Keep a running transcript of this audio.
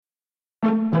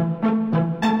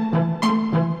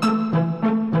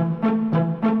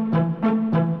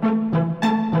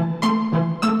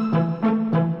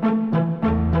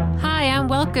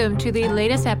welcome to the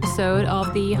latest episode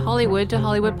of the Hollywood to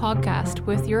Hollywood podcast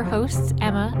with your hosts,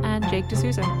 Emma and Jake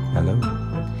D'Souza. Hello.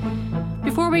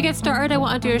 Before we get started, I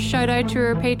want to do a shout out to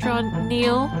our patron,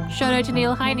 Neil. Shout out to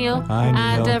Neil. Hi, Neil. Hi,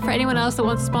 Neil. And for anyone else that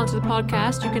wants to sponsor the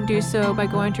podcast, you can do so by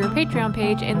going to our Patreon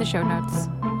page in the show notes.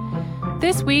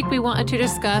 This week, we wanted to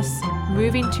discuss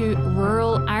moving to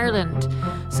rural Ireland.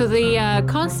 So the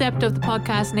concept of the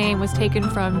podcast name was taken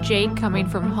from Jake coming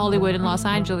from Hollywood and Los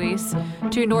Angeles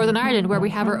to Northern Ireland, where we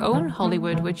have our own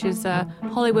Hollywood, which is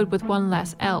Hollywood with one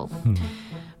less L.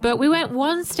 But we went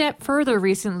one step further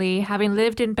recently. Having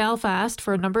lived in Belfast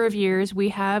for a number of years, we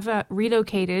have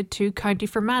relocated to County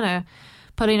Fermanagh,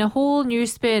 putting a whole new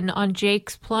spin on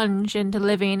Jake's plunge into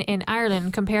living in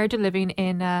Ireland compared to living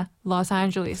in Los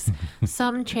Angeles.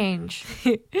 Some change.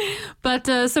 But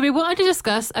so we wanted to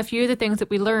discuss a few of the things that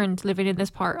we learned living in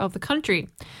this part of the country.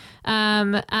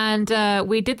 And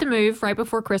we did the move right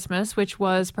before Christmas, which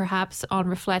was perhaps on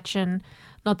reflection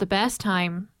not the best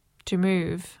time to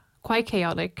move. Quite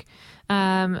chaotic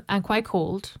and quite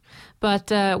cold.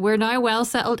 But we're now well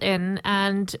settled in,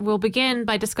 and we'll begin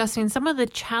by discussing some of the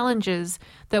challenges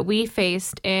that we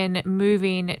faced in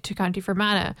moving to County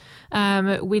Fermanagh.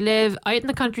 We live out in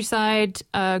the countryside,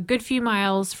 a good few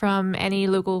miles from any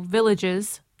local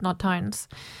villages, not towns.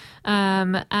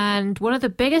 And one of the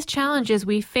biggest challenges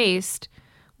we faced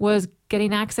was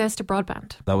getting access to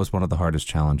broadband. That was one of the hardest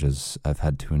challenges I've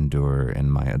had to endure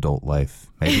in my adult life,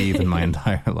 maybe even my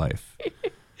entire life.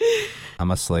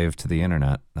 I'm a slave to the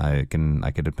internet. I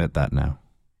could admit that now.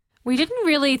 We didn't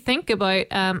really think about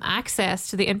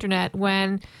access to the internet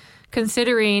when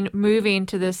considering moving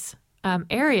to this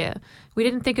area. We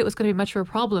didn't think it was going to be much of a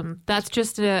problem. That's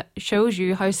just shows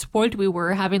you how spoiled we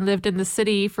were, having lived in the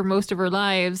city for most of our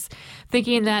lives,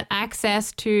 thinking that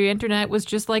access to internet was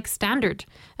just like standard.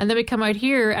 And then we come out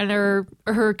here and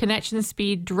her connection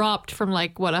speed dropped from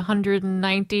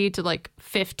 190 to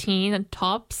 15 and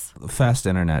tops. Fast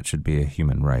internet should be a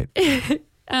human right.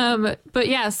 But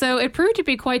yeah, so it proved to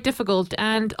be quite difficult.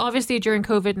 And obviously during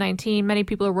COVID-19, many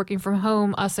people are working from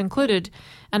home, us included.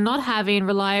 And not having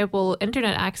reliable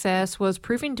internet access was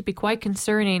proving to be quite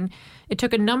concerning. It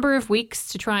took a number of weeks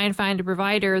to try and find a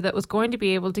provider that was going to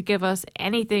be able to give us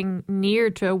anything near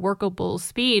to a workable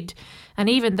speed. And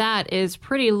even that is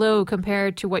pretty low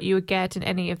compared to what you would get in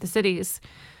any of the cities.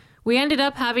 We ended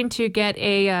up having to get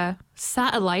a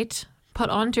satellite put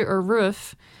onto our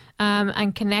roof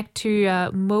and connect to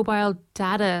a mobile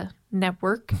data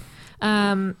network.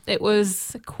 It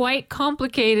was quite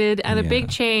complicated and a big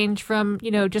change from,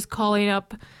 just calling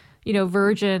up,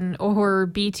 Virgin or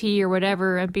BT or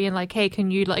whatever and being like, hey,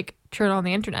 can you turn on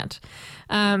the internet?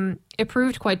 It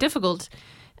proved quite difficult.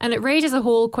 And it raises a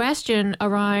whole question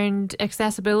around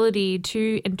accessibility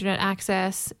to internet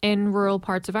access in rural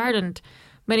parts of Ireland.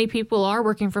 Many people are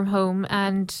working from home,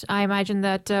 and I imagine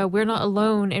that we're not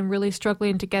alone in really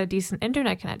struggling to get a decent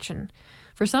internet connection.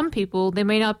 For some people, they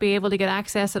may not be able to get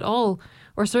access at all,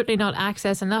 or certainly not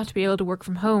access enough to be able to work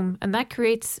from home. And that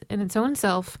creates in its own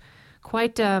self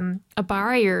quite a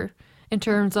barrier in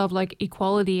terms of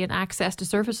equality and access to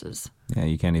services. Yeah,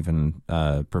 you can't even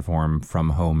perform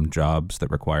from home jobs that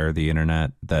require the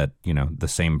internet that, the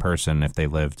same person, if they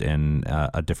lived in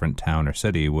a different town or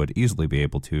city, would easily be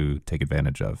able to take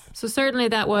advantage of. So certainly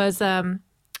that was a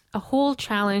whole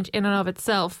challenge in and of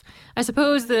itself. I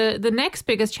suppose the next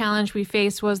biggest challenge we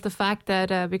faced was the fact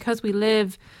that because we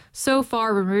live so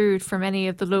far removed from any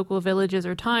of the local villages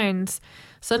or towns,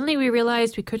 suddenly we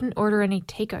realized we couldn't order any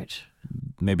takeout.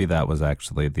 Maybe that was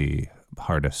actually the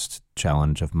hardest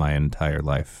challenge of my entire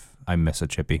life. I miss a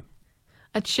chippy.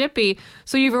 A chippy?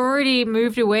 So you've already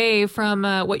moved away from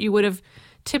what you would have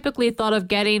typically thought of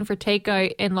getting for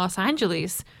takeout in Los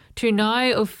Angeles to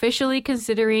now officially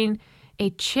considering a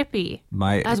chippy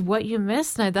as what you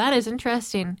miss. Now that is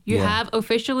interesting. You have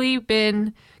officially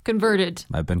been converted.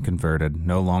 I've been converted.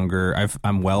 No longer.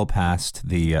 I'm well past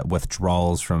the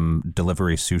withdrawals from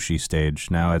delivery sushi stage.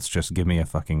 Now it's just give me a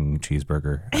fucking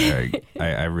cheeseburger.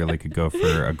 I really could go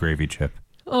for a gravy chip.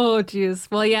 Oh, geez.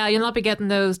 Well, yeah, you'll not be getting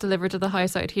those delivered to the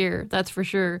house out here. That's for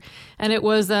sure. And it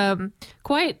was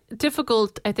quite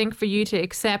difficult, I think, for you to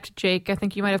accept, Jake. I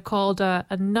think you might have called a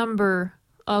number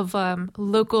of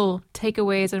local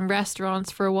takeaways and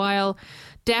restaurants for a while,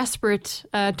 desperate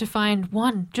to find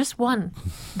just one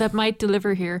that might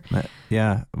deliver here. I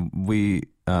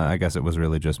guess it was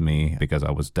really just me because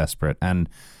I was desperate. And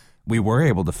we were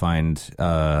able to find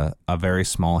a very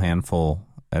small handful,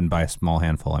 and by a small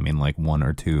handful, I mean one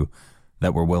or two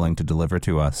that were willing to deliver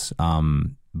to us,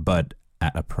 but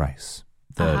at a price.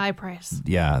 A high price.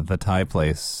 Yeah, the Thai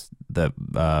place that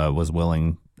was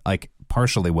willing like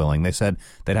partially willing. They said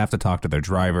they'd have to talk to their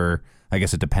driver. I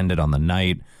guess it depended on the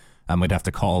night. We'd have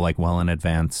to call like well in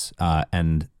advance.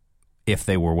 And if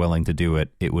they were willing to do it,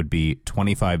 it would be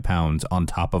 £25 on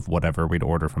top of whatever we'd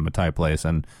order from a Thai place.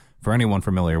 And for anyone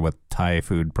familiar with Thai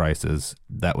food prices,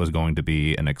 that was going to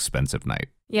be an expensive night.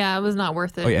 Yeah, it was not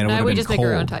worth it. Oh, yeah, and now we just cold. make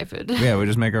our own Thai food. Yeah, we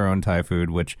just make our own Thai food,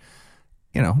 which,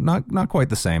 not quite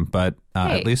the same, but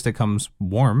at least it comes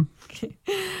warm.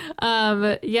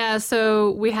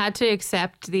 So we had to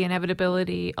accept the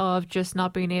inevitability of just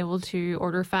not being able to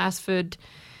order fast food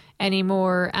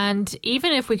anymore. And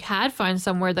even if we had found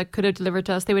somewhere that could have delivered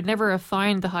to us, they would never have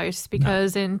found the house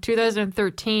because in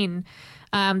 2013,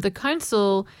 the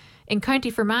council in County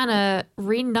Fermanagh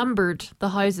renumbered the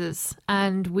houses,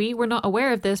 and we were not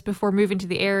aware of this before moving to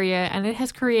the area, and it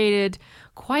has created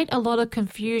quite a lot of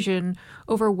confusion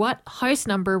over what house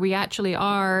number we actually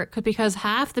are, because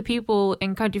half the people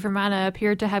in County Fermanagh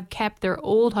appear to have kept their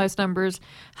old house numbers,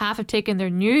 half have taken their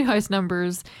new house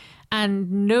numbers, and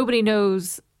nobody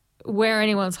knows where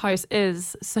anyone's house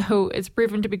is. So it's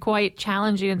proven to be quite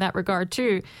challenging in that regard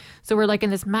too. So we're like in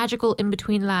this magical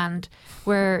in-between land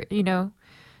where,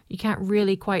 you can't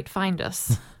really quite find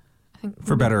us. I think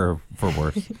for better or for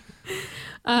worse.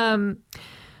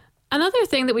 Another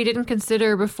thing that we didn't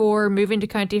consider before moving to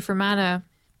County Fermanagh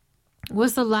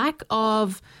was the lack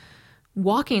of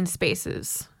walking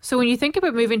spaces. So when you think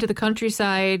about moving to the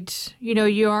countryside,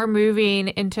 you are moving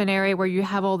into an area where you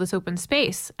have all this open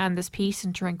space and this peace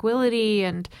and tranquility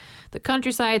and the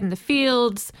countryside and the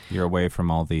fields. You're away from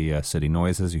all the city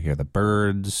noises. You hear the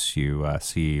birds. You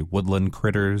see woodland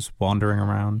critters wandering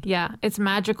around. Yeah, it's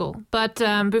magical. But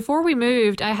before we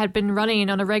moved, I had been running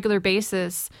on a regular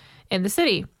basis in the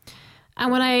city. And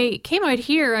when I came out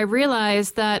here, I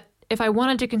realized that if I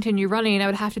wanted to continue running, I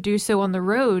would have to do so on the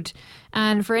road.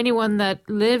 And for anyone that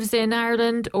lives in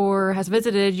Ireland or has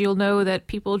visited, you'll know that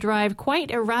people drive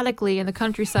quite erratically in the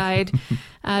countryside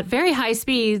at very high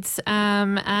speeds.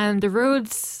 And the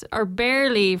roads are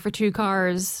barely for two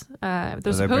cars. They're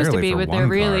supposed to be, but they're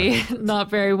really not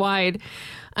very wide.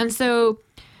 And so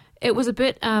it was a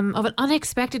bit of an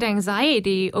unexpected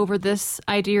anxiety over this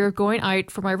idea of going out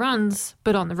for my runs,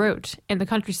 but on the road, in the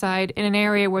countryside, in an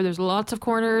area where there's lots of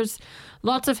corners,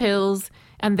 lots of hills,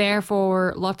 and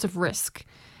therefore lots of risk.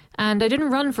 And I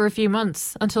didn't run for a few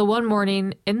months until one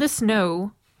morning in the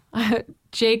snow,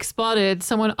 Jake spotted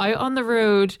someone out on the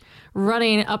road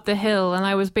running up the hill. And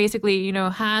I was basically,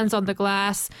 hands on the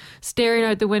glass, staring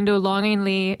out the window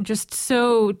longingly, just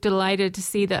so delighted to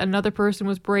see that another person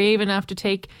was brave enough to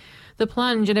take the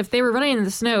plunge. And if they were running in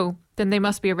the snow, then they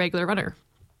must be a regular runner.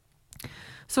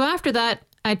 So after that,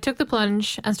 I took the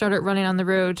plunge and started running on the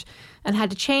road and had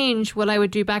to change what I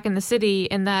would do back in the city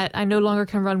in that I no longer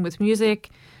can run with music.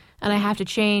 And I have to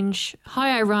change how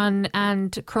I run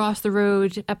and cross the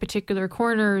road at particular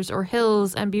corners or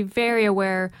hills and be very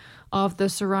aware of the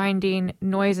surrounding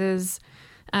noises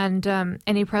and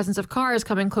any presence of cars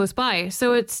coming close by.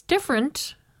 So it's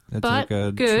different, but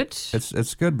good.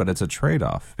 It's good, but it's a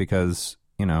trade-off because,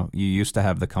 you used to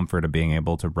have the comfort of being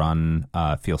able to run,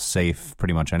 feel safe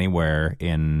pretty much anywhere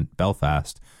in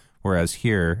Belfast, whereas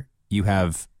here you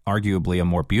have arguably a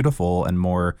more beautiful and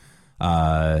more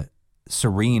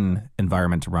serene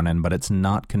environment to run in, but it's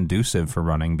not conducive for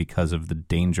running because of the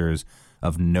dangers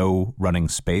of no running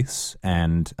space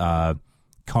and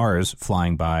cars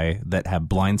flying by that have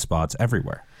blind spots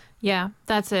everywhere. Yeah,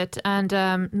 that's it. And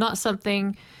not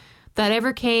something that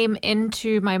ever came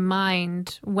into my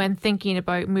mind when thinking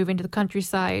about moving to the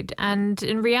countryside. And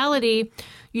in reality,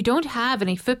 you don't have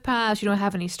any footpaths, you don't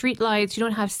have any streetlights, you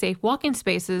don't have safe walking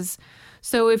spaces.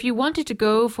 So if you wanted to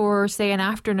go for, say, an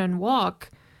afternoon walk,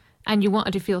 and you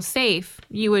wanted to feel safe,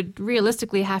 you would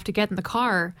realistically have to get in the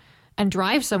car and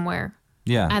drive somewhere.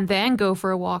 Yeah. And then go for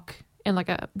a walk in like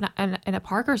in a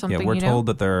park or something. Yeah, we're told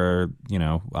that there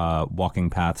are,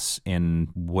 walking paths in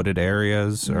wooded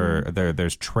areas or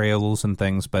there's trails and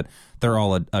things, but they're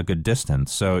all a good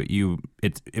distance. So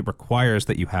it requires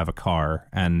that you have a car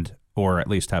or at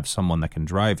least have someone that can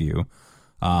drive you.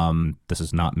 This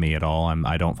is not me at all.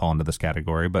 I don't fall into this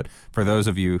category, but for those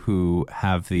of you who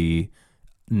have the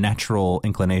natural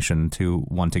inclination to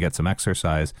want to get some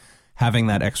exercise, having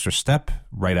that extra step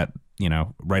right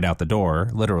out the door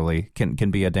literally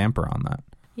can be a damper on that.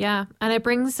 Yeah, and it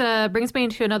brings me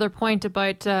into another point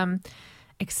about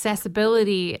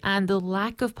accessibility and the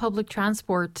lack of public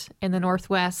transport in the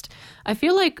Northwest. I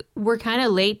feel like we're kind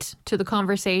of late to the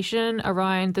conversation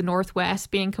around the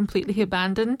Northwest being completely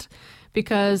abandoned,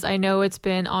 because I know it's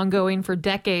been ongoing for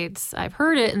decades. I've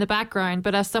heard it in the background,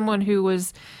 but as someone who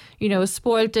was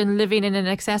spoilt and living in an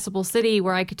accessible city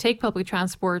where I could take public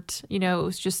transport. It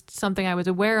was just something I was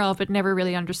aware of but never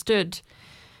really understood.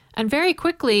 And very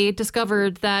quickly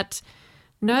discovered that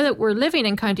now that we're living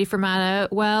in County Fermanagh,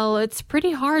 well, it's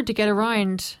pretty hard to get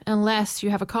around unless you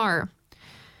have a car.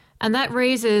 And that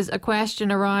raises a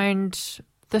question around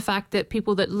the fact that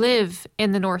people that live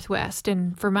in the Northwest,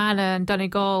 in Fermanagh and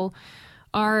Donegal,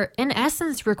 are in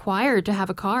essence required to have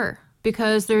a car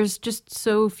because there's just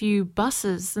so few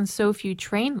buses and so few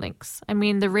train links. I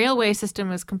mean, the railway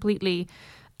system is completely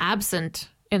absent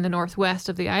in the northwest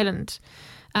of the island.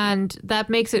 And that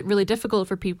makes it really difficult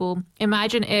for people.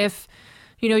 Imagine if,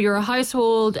 you're a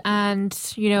household and,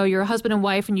 you're a husband and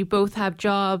wife and you both have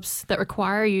jobs that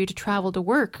require you to travel to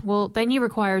work. Well, then you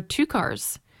require 2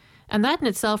 cars. And that in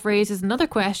itself raises another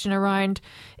question around,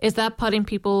 is that putting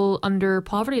people under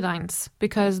poverty lines?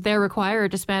 Because they're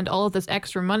required to spend all of this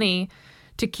extra money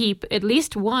to keep at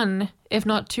least 1, if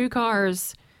not 2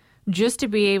 cars, just to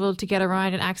be able to get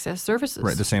around and access services.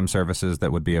 Right, the same services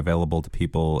that would be available to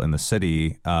people in the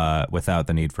city without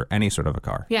the need for any sort of a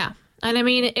car. Yeah. And I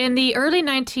mean, in the early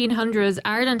 1900s,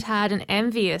 Ireland had an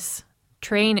envious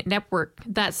train network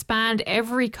that spanned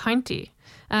every county.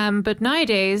 But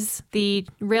nowadays, the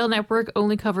rail network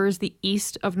only covers the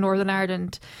east of Northern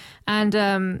Ireland. And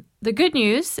the good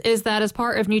news is that as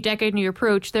part of New Decade, New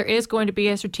Approach, there is going to be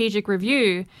a strategic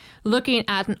review looking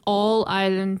at an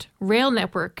all-island rail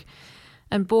network.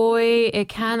 And boy, it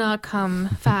cannot come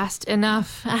fast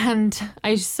enough. And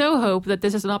I so hope that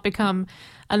this does not become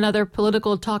another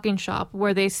political talking shop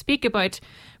where they speak about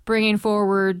bringing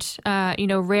forward,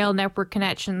 rail network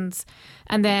connections.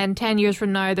 And then 10 years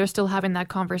from now, they're still having that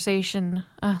conversation,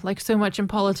 like so much in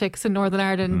politics in Northern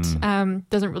Ireland,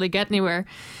 doesn't really get anywhere.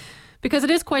 Because it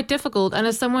is quite difficult. And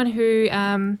as someone who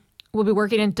will be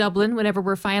working in Dublin whenever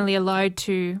we're finally allowed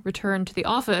to return to the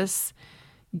office,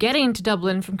 getting to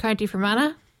Dublin from County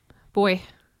Fermanagh, boy,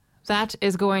 that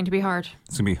is going to be hard.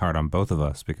 It's going to be hard on both of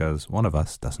us because one of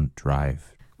us doesn't drive.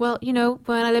 Well,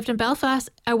 when I lived in Belfast,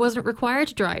 I wasn't required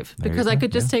to drive because I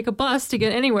could just take a bus to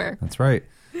get anywhere. That's right.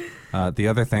 The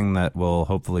other thing that will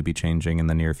hopefully be changing in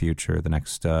the near future, the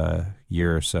next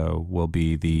year or so, will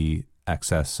be the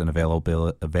access and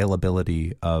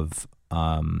availability of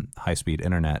high-speed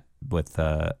internet. With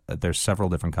there's several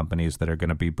different companies that are going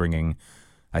to be bringing,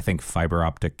 I think, fiber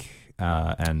optic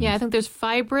and... Yeah, I think there's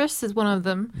Fibrous is one of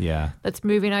them. Yeah. That's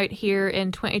moving out here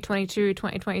in 2022,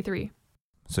 2023.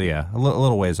 So yeah, a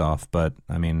little ways off, but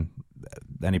I mean,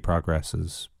 any progress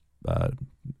is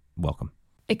welcome.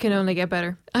 It can only get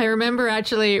better. I remember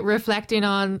actually reflecting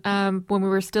on when we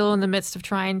were still in the midst of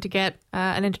trying to get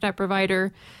an internet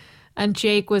provider, and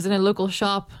Jake was in a local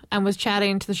shop and was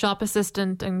chatting to the shop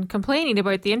assistant and complaining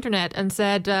about the internet and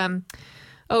said,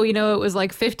 it was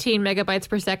like 15 megabytes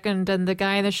per second. And the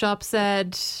guy in the shop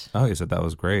said... Oh, he said that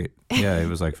was great. Yeah, it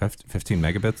was like 15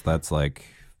 megabits.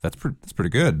 That's pretty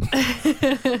good.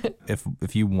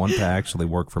 If you want to actually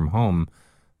work from home,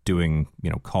 doing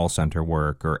call center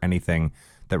work or anything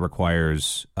that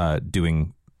requires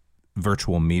doing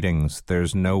virtual meetings,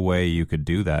 there's no way you could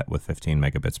do that with 15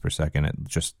 megabits per second.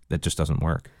 It just doesn't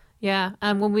work. Yeah,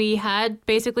 and when we had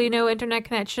basically no internet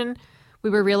connection, we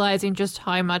were realizing just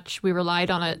how much we relied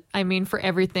on it. I mean, for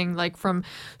everything, like from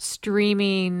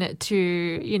streaming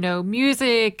to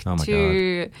music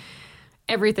to. God.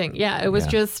 Everything. Yeah, it was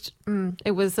just,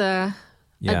 it was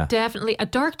definitely a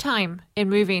dark time in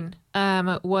moving,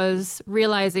 was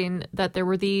realizing that there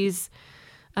were these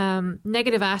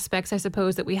negative aspects, I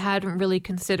suppose, that we hadn't really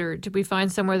considered. We find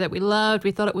somewhere that we loved,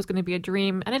 we thought it was going to be a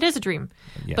dream, and it is a dream.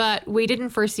 Yes. But we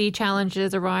didn't foresee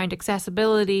challenges around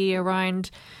accessibility,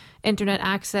 around internet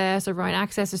access, around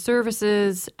access to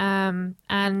services,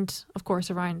 and of course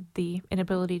around the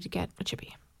inability to get a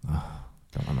chippy. Oh,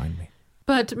 don't remind me.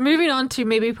 But moving on to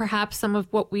maybe perhaps some of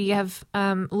what we have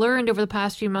learned over the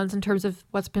past few months in terms of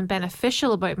what's been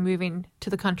beneficial about moving to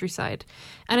the countryside.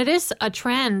 And it is a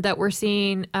trend that we're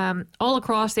seeing all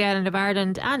across the island of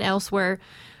Ireland and elsewhere,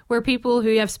 where people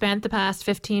who have spent the past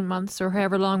 15 months or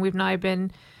however long we've now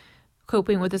been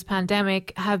coping with this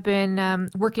pandemic have been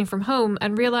working from home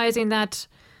and realizing that,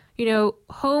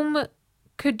 home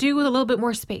could do with a little bit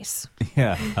more space.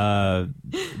 Yeah,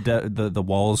 the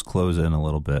walls close in a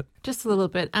little bit. Just a little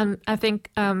bit. And I think,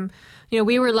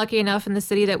 we were lucky enough in the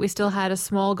city that we still had a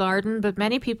small garden, but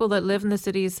many people that live in the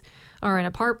cities are in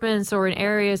apartments or in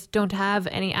areas don't have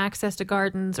any access to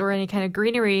gardens or any kind of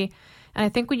greenery. And I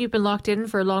think when you've been locked in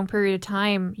for a long period of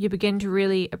time, you begin to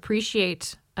really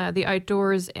appreciate the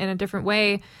outdoors in a different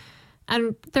way.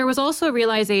 And there was also a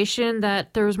realization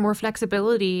that there was more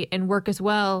flexibility in work as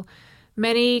well.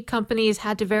 many companies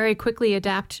had to very quickly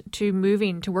adapt to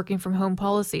moving to working from home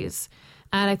policies.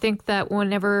 And I think that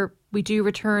whenever we do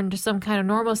return to some kind of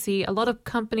normalcy, a lot of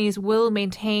companies will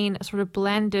maintain a sort of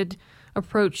blended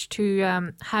approach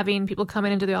to having people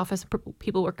coming into the office,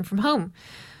 people working from home.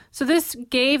 So this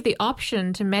gave the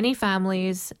option to many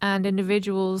families and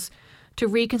individuals to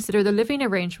reconsider the living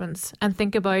arrangements and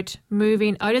think about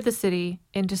moving out of the city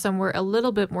into somewhere a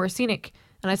little bit more scenic.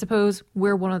 And I suppose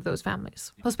we're one of those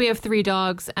families. Plus, we have 3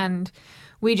 dogs, and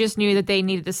we just knew that they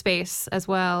needed the space as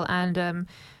well. And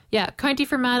County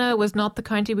Fermanagh was not the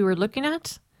county we were looking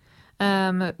at.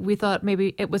 We thought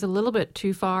maybe it was a little bit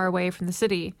too far away from the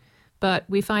city, but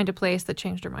we found a place that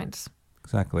changed our minds.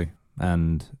 Exactly.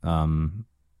 And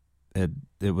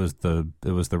it was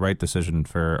the right decision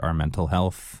for our mental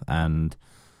health, and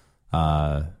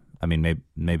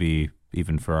maybe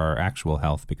even for our actual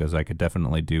health, because I could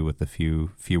definitely do with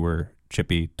fewer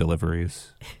chippy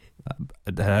deliveries.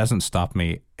 It hasn't stopped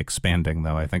me expanding,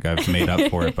 though. I think I've made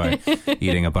up for it by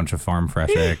eating a bunch of farm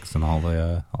fresh eggs and all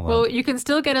the. Well, you can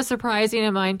still get a surprising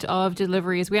amount of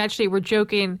deliveries. We actually were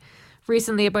joking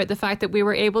recently about the fact that we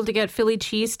were able to get Philly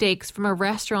cheesesteaks from a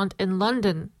restaurant in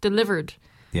London delivered.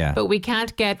 Yeah. But we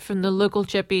can't get from the local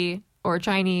chippy or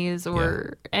Chinese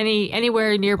or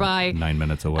anywhere nearby. 9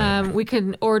 minutes away. We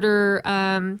can order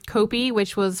Kopi,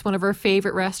 which was one of our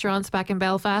favorite restaurants back in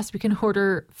Belfast. We can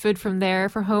order food from there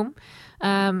for home.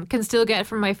 Can still get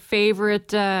from my favorite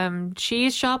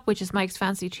cheese shop, which is Mike's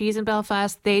Fancy Cheese in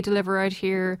Belfast. They deliver out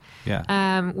here.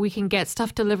 Yeah. We can get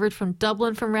stuff delivered from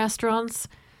Dublin from restaurants.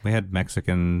 We had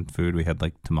Mexican food. We had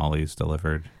like tamales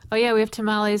delivered. Oh yeah, we have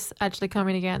tamales actually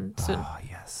coming again. So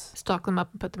yes. Stock them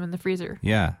up and put them in the freezer.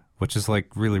 Yeah, which is like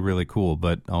really, really cool,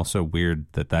 but also weird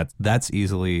that's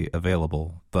easily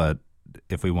available. But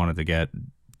if we wanted to get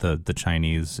the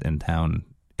Chinese in town,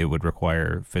 it would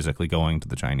require physically going to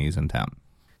the Chinese in town.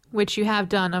 Which you have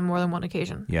done on more than one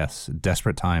occasion. Yes,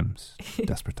 desperate times.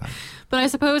 Desperate times. But I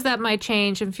suppose that might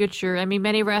change in future. I mean,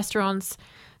 many restaurants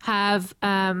have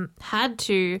had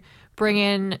to bring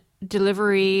in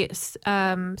delivery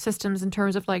systems in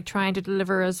terms of like trying to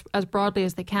deliver as broadly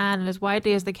as they can and as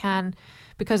widely as they can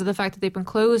because of the fact that they've been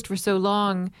closed for so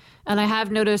long. And I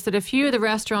have noticed that a few of the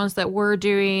restaurants that were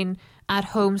doing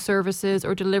at-home services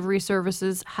or delivery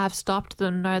services have stopped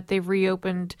them now that they've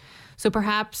reopened. So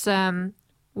perhaps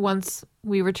once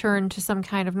we return to some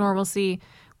kind of normalcy,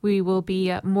 we will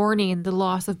be mourning the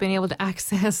loss of being able to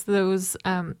access those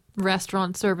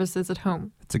restaurant services at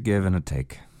home. It's a give and a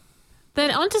take. Then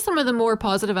on to some of the more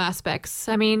positive aspects.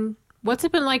 I mean, what's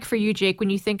it been like for you, Jake, when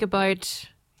you think about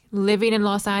living in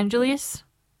Los Angeles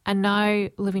and now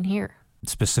living here?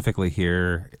 Specifically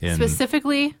here in...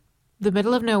 Specifically the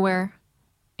middle of nowhere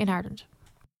in Ireland.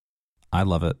 I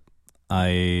love it.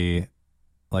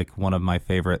 One of my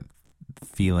favorite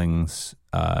feelings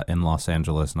in Los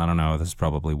Angeles, and I don't know, this is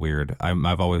probably weird.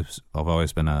 I've always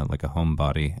been a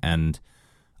homebody, and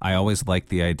I always like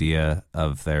the idea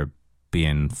of there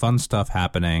being fun stuff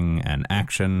happening and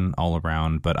action all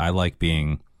around, but I like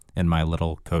being in my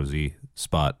little cozy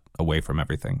spot away from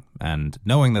everything and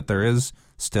knowing that there is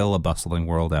still a bustling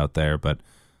world out there, but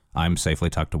I'm safely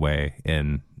tucked away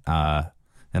in a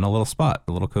little spot,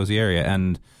 a little cozy area.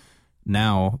 And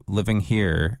now living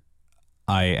here,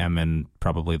 I am in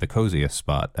probably the coziest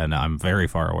spot, and I'm very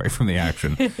far away from the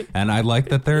action. And I like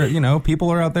that there, people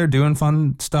are out there doing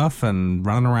fun stuff and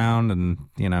running around and,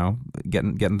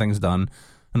 getting things done.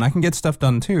 And I can get stuff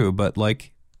done too, but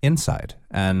like inside.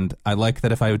 And I like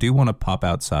that if I do want to pop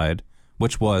outside,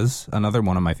 which was another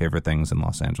one of my favorite things in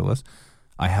Los Angeles,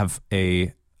 I have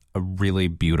a really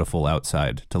beautiful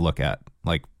outside to look at.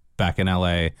 Like back in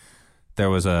LA, there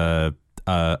was a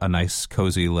nice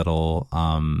cozy little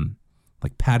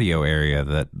patio area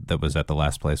that was at the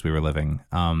last place we were living.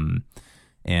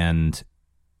 And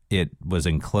it was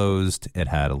enclosed. It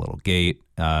had a little gate.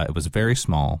 It was very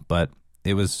small, but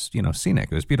it was,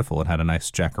 scenic. It was beautiful. It had a nice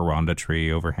jacaranda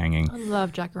tree overhanging. I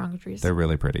love jacaranda trees. They're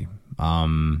really pretty.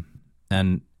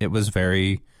 And it was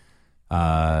very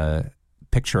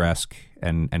picturesque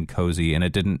and cozy, and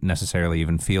it didn't necessarily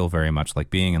even feel very much like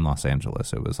being in Los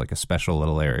Angeles. It was like a special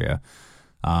little area.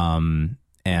 And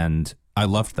I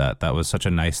loved that. That was such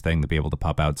a nice thing to be able to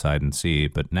pop outside and see.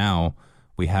 But now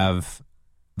we have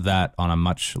that on a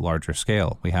much larger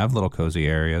scale. We have little cozy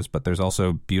areas, but there's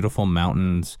also beautiful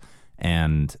mountains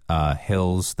and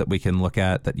hills that we can look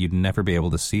at that you'd never be able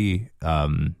to see,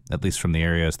 at least from the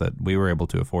areas that we were able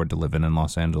to afford to live in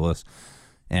Los Angeles.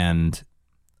 And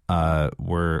I'm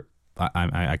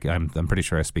pretty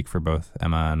sure I speak for both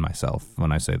Emma and myself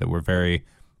when I say that we're very,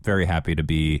 very happy to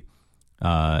be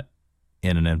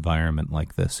in an environment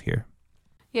like this here.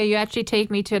 Yeah, you actually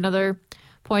take me to another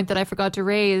point that I forgot to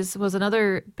raise. Was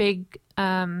another big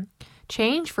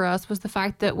change for us was the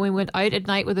fact that when we went out at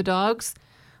night with the dogs,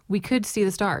 we could see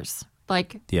the stars,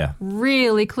 like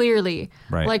really clearly.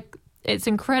 Right. Like it's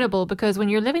incredible because when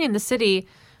you're living in the city,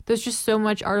 there's just so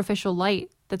much artificial light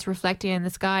that's reflecting in the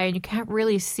sky and you can't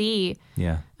really see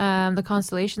the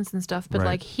constellations and stuff. But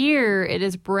like here, it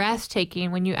is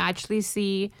breathtaking when you actually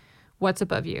see what's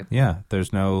above you. Yeah,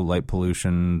 there's no light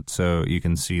pollution, so you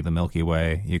can see the Milky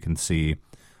Way. You can see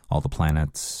all the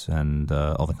planets and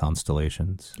all the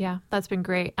constellations. Yeah, that's been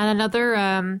great. And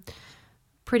another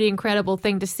pretty incredible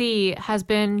thing to see has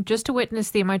been just to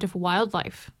witness the amount of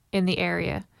wildlife in the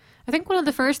area. I think one of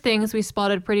the first things we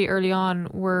spotted pretty early on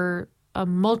were a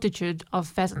multitude of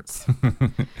pheasants.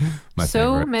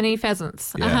 So favorite. many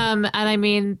pheasants. Yeah. And I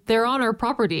mean, they're on our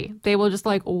property. They will just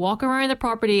like walk around the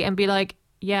property and be like,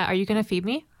 yeah, are you going to feed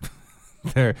me?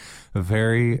 They're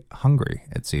very hungry,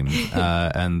 it seems,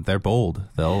 and they're bold.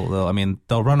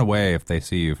 They'll run away if they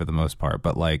see you for the most part.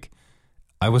 But like,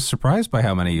 I was surprised by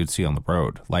how many you'd see on the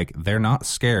road. Like, they're not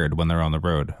scared when they're on the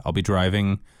road. I'll be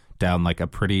driving down like a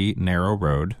pretty narrow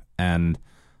road, and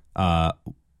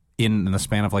in the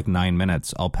span of like 9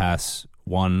 minutes, I'll pass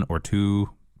 1 or 2,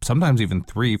 sometimes even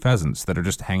 3 pheasants that are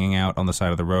just hanging out on the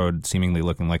side of the road, seemingly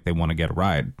looking like they want to get a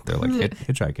ride. They're like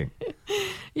hitchhiking.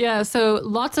 Yeah, so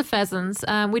lots of pheasants.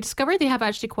 We discovered they have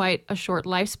actually quite a short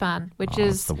lifespan, which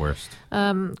is the worst.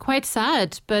 Quite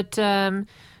sad, but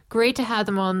great to have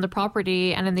them on the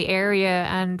property and in the area.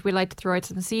 And we like to throw out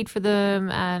some seed for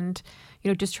them and,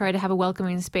 just try to have a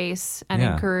welcoming space and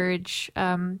encourage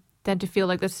them to feel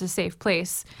like this is a safe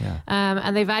place. Yeah.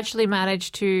 And they've actually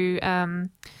managed to,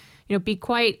 be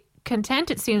quite content,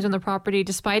 it seems, on the property,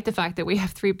 despite the fact that we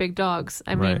have 3 big dogs.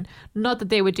 I mean, not that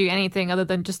they would do anything other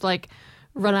than just like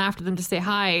run after them to say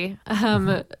hi.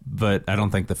 But I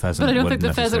don't think the pheasant. But I don't think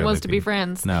the pheasant wants to be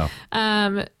friends. No.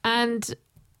 And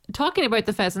talking about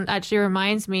the pheasant actually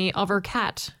reminds me of our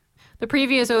cat. The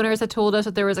previous owners had told us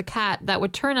that there was a cat that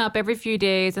would turn up every few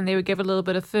days and they would give it a little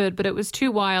bit of food, but it was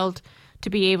too wild to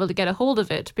be able to get a hold of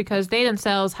it because they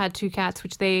themselves had 2 cats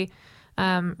which they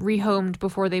rehomed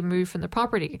before they moved from the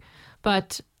property.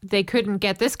 But they couldn't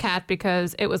get this cat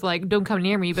because it was like, don't come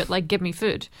near me, but like, give me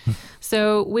food.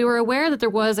 So we were aware that there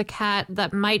was a cat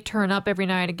that might turn up every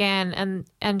now and again.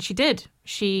 And she did.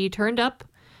 She turned up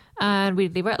and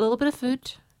we'd leave her a little bit of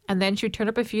food. And then she would turn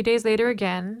up a few days later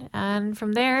again. And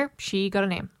from there, she got a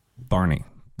name. Barney,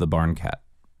 the barn cat.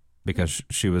 Because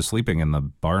she was sleeping in the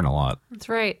barn a lot. That's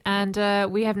right.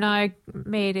 And we have now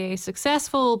made a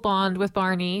successful bond with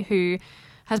Barney, who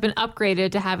has been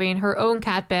upgraded to having her own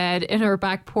cat bed in her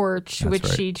back porch, which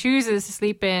she chooses to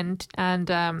sleep in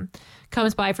and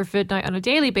comes by for food now on a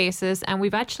daily basis. And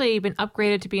we've actually been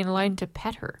upgraded to being allowed to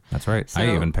pet her. That's right. So,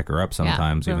 I even pick her up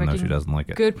sometimes, even though she doesn't like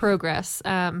it. Good progress.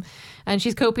 And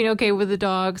she's coping okay with the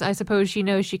dogs. I suppose she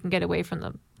knows she can get away from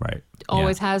them. Right.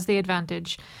 Always has the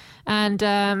advantage. And,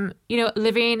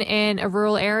 living in a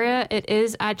rural area, it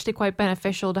is actually quite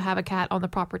beneficial to have a cat on the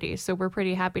property. So we're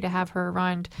pretty happy to have her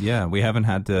around. Yeah, we haven't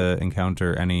had to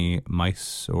encounter any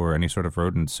mice or any sort of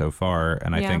rodents so far.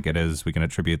 And I think we can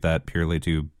attribute that purely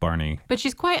to Barney. But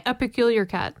she's quite a peculiar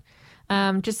cat.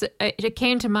 It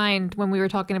came to mind when we were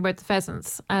talking about the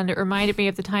pheasants. And it reminded me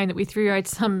of the time that we threw out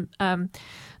some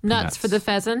nuts for the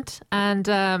pheasant. And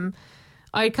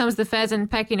out comes the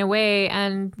pheasant pecking away.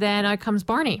 And then out comes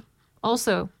Barney.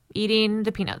 Also eating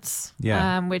the peanuts,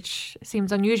 which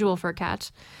seems unusual for a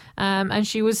cat. And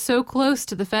she was so close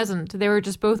to the pheasant. They were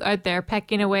just both out there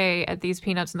pecking away at these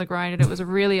peanuts on the ground. And it was a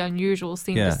really unusual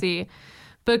scene to see.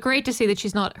 But great to see that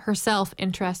she's not herself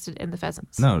interested in the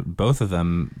pheasants. No, both of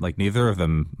them, like neither of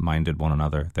them minded one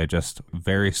another. They just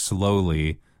very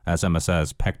slowly, as Emma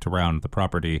says, pecked around the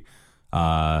property,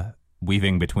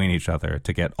 weaving between each other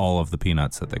to get all of the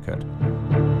peanuts that they could.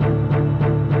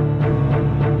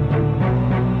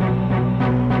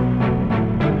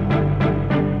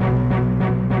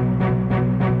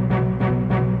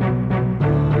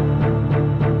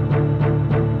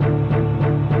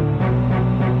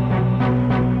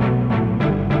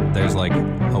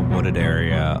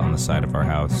 Area on the side of our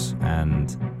house,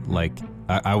 and like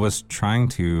I was trying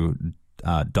to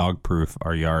dog-proof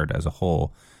our yard as a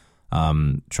whole,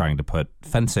 trying to put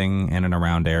fencing in and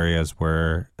around areas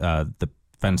where the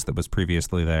fence that was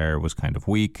previously there was kind of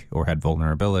weak or had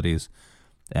vulnerabilities.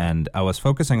 And I was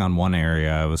focusing on one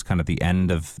area. It was kind of the end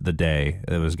of the day.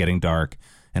 It was getting dark,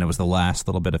 and it was the last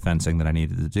little bit of fencing that I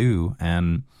needed to do.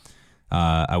 And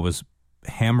I was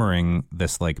hammering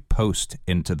this like post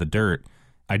into the dirt.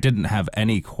 I didn't have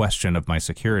any question of my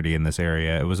security in this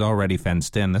area. It was already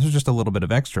fenced in. This was just a little bit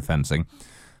of extra fencing.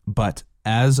 But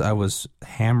as I was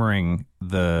hammering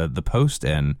the post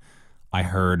in, I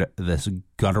heard this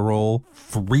guttural,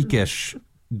 freakish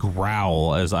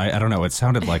growl as I don't know, it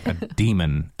sounded like a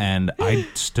demon, and I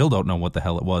still don't know what the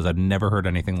hell it was. I'd never heard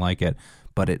anything like it,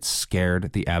 but it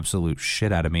scared the absolute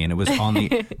shit out of me, and it was on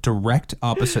the direct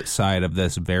opposite side of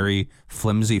this very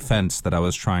flimsy fence that I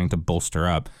was trying to bolster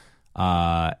up,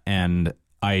 and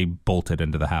I bolted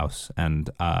into the house, and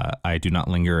I do not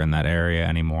linger in that area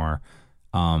anymore.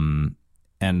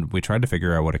 And we tried to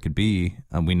figure out what it could be.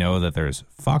 We know that there's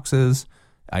foxes.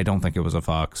 I don't think it was a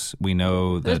fox. We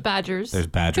know that there's badgers. There's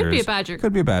badgers. Could be a badger.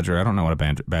 Could be a badger. I don't know what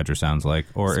a badger sounds like.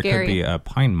 Or Scary. It could be a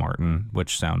pine marten,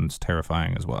 which sounds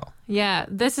terrifying as well. Yeah,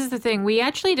 this is the thing. We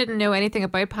actually didn't know anything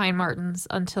about pine martens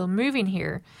until moving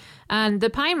here. And the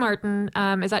pine marten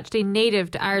is actually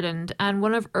native to Ireland and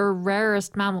one of our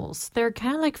rarest mammals. They're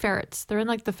kind of like ferrets. They're in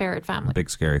like the ferret family. Big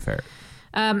scary ferret.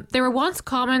 They were once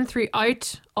common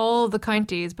throughout all the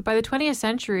counties, but by the 20th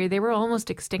century, they were almost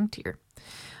extinct here.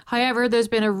 However, there's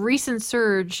been a recent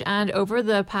surge, and over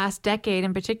the past decade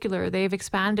in particular, they've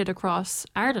expanded across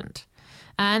Ireland.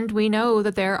 And we know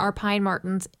that there are pine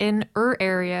martens in our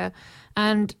area,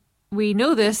 and we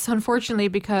know this, unfortunately,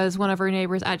 because one of our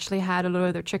neighbours actually had a lot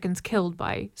of their chickens killed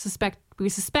by, we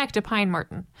suspect, a pine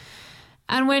marten.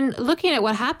 And when looking at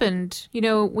what happened, you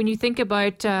know, when you think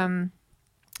about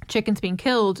chickens being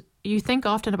killed, you think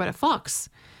often about a fox.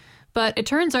 But it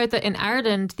turns out that in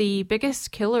Ireland, the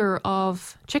biggest killer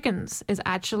of chickens is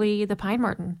actually the pine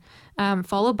marten,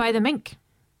 followed by the mink,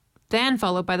 then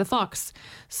followed by the fox.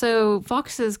 So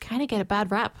foxes kind of get a bad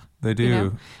rap. They do. You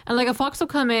know? And like a fox will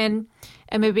come in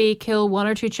and maybe kill one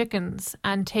or two chickens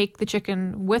and take the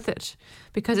chicken with it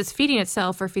because it's feeding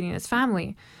itself or feeding its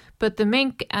family. But the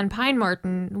mink and pine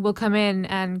marten will come in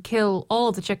and kill all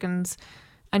of the chickens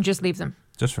and just leave them.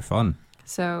 Just for fun.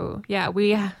 So, yeah,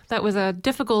 that was a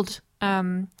difficult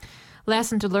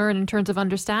lesson to learn in terms of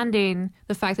understanding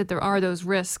the fact that there are those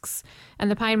risks.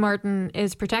 And the pine marten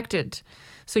is protected.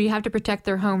 So you have to protect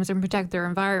their homes and protect their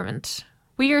environment.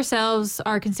 We ourselves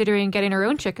are considering getting our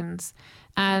own chickens.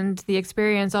 And the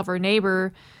experience of our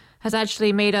neighbour has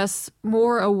actually made us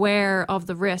more aware of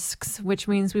the risks, which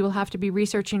means we will have to be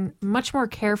researching much more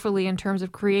carefully in terms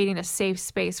of creating a safe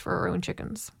space for our own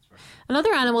chickens.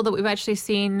 Another animal that we've actually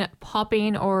seen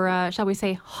popping or shall we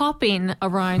say hopping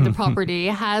around the property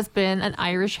has been an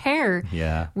Irish hare.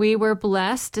 Yeah. We were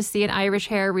blessed to see an Irish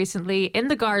hare recently in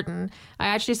the garden. I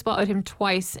actually spotted him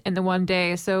twice in the one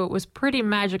day, so it was pretty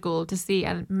magical to see.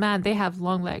 And man, they have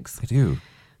long legs. They do.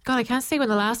 God, I can't say when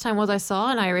the last time was I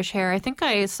saw an Irish hare. I think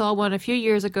I saw one a few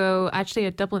years ago, actually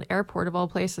at Dublin Airport of all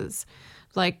places,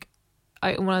 like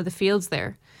out in one of the fields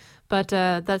there. But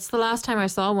that's the last time I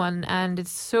saw one, and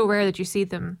it's so rare that you see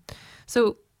them.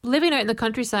 So living out in the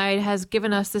countryside has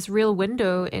given us this real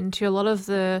window into a lot of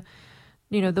the,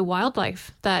 you know, the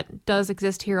wildlife that does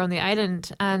exist here on the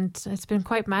island, and it's been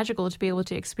quite magical to be able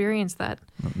to experience that.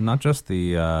 Not just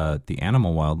the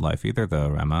animal wildlife either,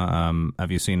 though, Emma. Have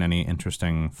you seen any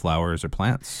interesting flowers or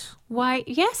plants? Why,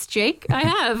 yes, Jake, I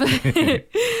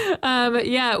have.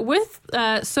 Yeah, with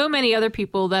so many other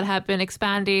people that have been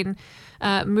expanding,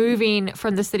 moving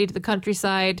from the city to the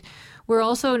countryside, we're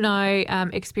also now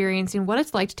experiencing what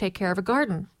it's like to take care of a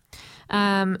garden.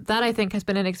 That I think has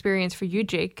been an experience for you,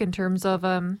 Jake, in terms of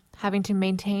having to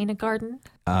maintain a garden.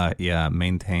 Yeah,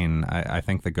 maintain. I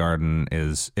think the garden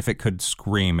is, if it could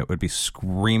scream, it would be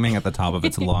screaming at the top of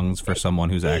its lungs for someone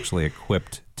who's actually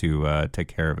equipped to take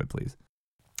care of it, please.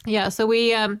 Yeah, so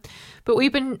but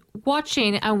we've been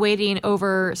watching and waiting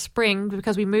over spring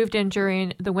because we moved in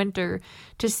during the winter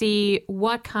to see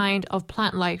what kind of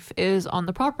plant life is on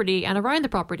the property and around the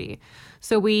property.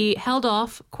 So we held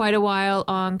off quite a while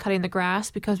on cutting the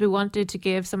grass because we wanted to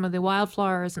give some of the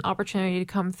wildflowers an opportunity to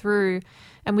come through.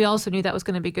 And we also knew that was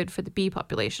going to be good for the bee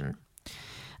population.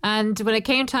 And when it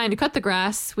came time to cut the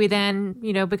grass, we then,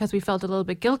 you know, because we felt a little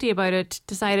bit guilty about it,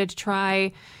 decided to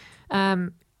try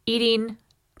eating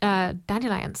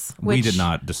dandelions. We did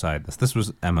not decide this. This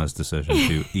was Emma's decision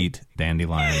to eat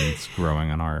dandelions growing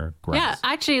on our grass. Yeah,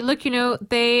 actually, look, you know,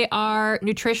 they are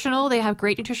nutritional. They have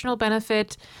great nutritional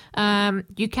benefit.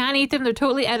 You can eat them. They're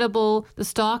totally edible, the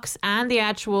stalks and the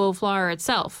actual flower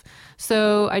itself.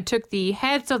 So I took the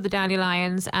heads of the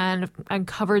dandelions and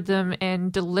covered them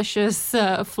in delicious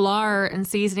flour and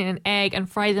seasoning and egg and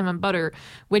fried them in butter,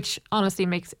 which honestly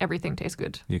makes everything taste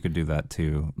good. You could do that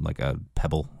too, like a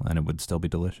pebble, and it would still be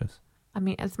delicious. I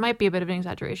mean, it might be a bit of an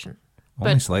exaggeration.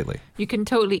 Only slightly. You can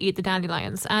totally eat the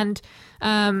dandelions. And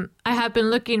I have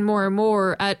been looking more and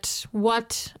more at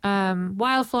what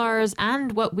wildflowers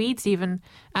and what weeds even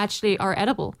actually are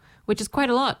edible, which is quite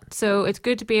a lot. So it's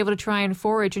good to be able to try and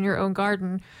forage in your own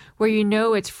garden where you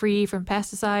know it's free from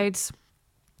pesticides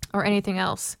or anything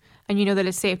else, and you know that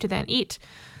it's safe to then eat.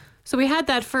 So we had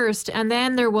that first, and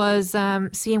then there was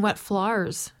seeing what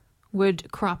flowers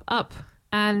would crop up.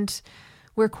 And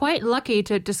we're quite lucky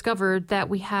to have discovered that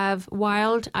we have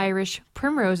wild Irish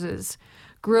primroses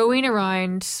growing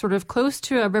around sort of close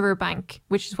to a riverbank,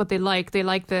 which is what they like. They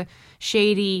like the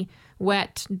shady,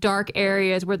 wet, dark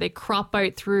areas where they crop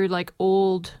out through like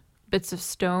old bits of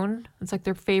stone. It's like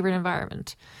their favorite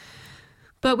environment.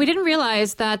 But we didn't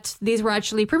realize that these were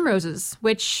actually primroses,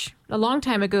 which a long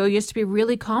time ago used to be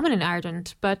really common in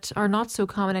Ireland, but are not so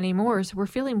common anymore. So we're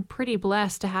feeling pretty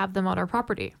blessed to have them on our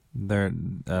property. They're,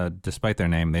 despite their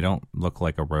name, they don't look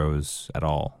like a rose at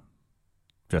all.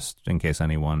 Just in case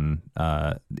anyone,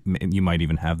 you might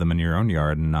even have them in your own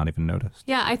yard and not even notice.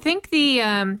 Yeah, I think the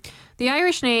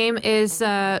Irish name is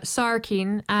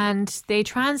Sarkeen, and they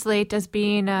translate as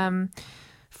being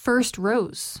first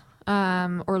rose.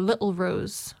 Or little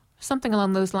rose, something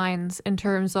along those lines in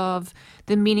terms of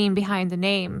the meaning behind the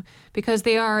name, because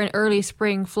they are an early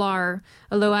spring flower,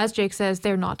 although as Jake says,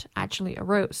 they're not actually a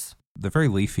rose. They're very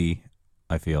leafy,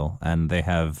 I feel, and they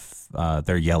have,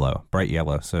 they're yellow, bright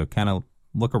yellow, so kind of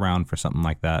look around for something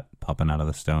like that popping out of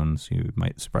the stones. You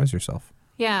might surprise yourself.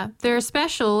 Yeah, they're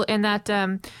special in that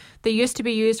they used to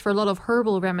be used for a lot of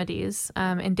herbal remedies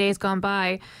in days gone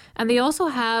by. And they also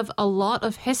have a lot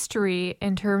of history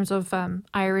in terms of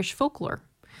Irish folklore.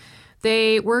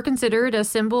 They were considered a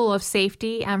symbol of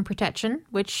safety and protection,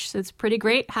 which is pretty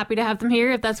great. Happy to have them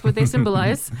here if that's what they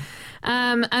symbolize.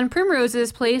 And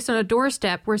primroses placed on a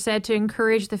doorstep were said to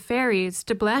encourage the fairies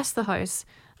to bless the house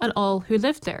and all who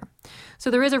lived there. So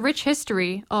there is a rich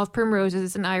history of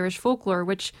primroses in Irish folklore,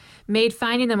 which made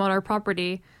finding them on our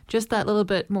property just that little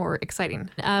bit more exciting.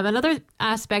 Another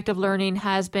aspect of learning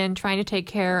has been trying to take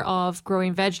care of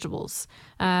growing vegetables.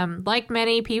 Like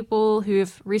many people who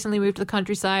have recently moved to the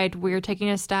countryside, we're taking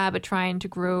a stab at trying to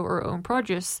grow our own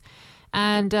produce.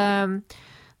 And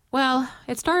well,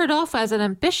 it started off as an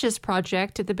ambitious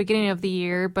project at the beginning of the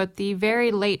year, but the very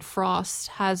late frost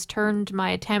has turned my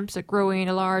attempts at growing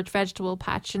a large vegetable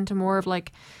patch into more of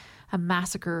like a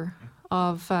massacre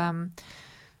of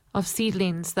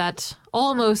seedlings that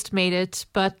almost made it,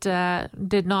 but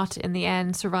did not in the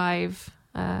end survive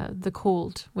the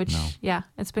cold, which, yeah,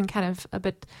 it's been kind of a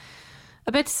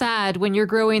bit sad when you're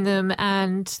growing them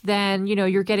and then, you know,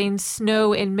 you're getting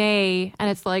snow in May and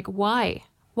it's like, why?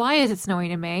 Why is it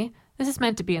snowing in May? This is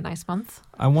meant to be a nice month.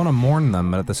 I want to mourn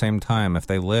them, but at the same time, if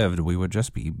they lived, we would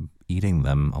just be eating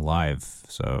them alive.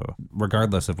 So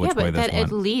regardless of which way this went. At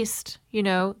least, you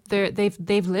know,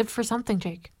 they've lived for something,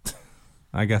 Jake.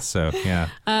 I guess so, yeah.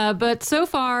 But so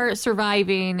far,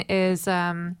 surviving is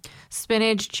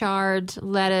spinach, chard,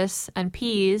 lettuce, and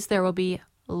peas. There will be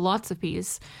lots of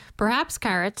peas, perhaps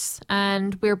carrots,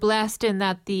 and we're blessed in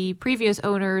that the previous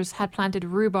owners had planted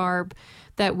rhubarb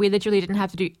that we literally didn't have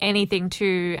to do anything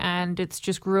to, and it's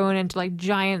just grown into like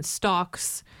giant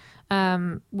stalks,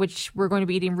 which we're going to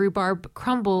be eating rhubarb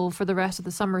crumble for the rest of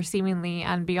the summer seemingly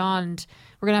and beyond.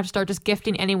 We're going to have to start just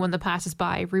gifting anyone that passes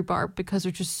by rhubarb because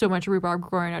there's just so much rhubarb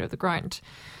growing out of the ground.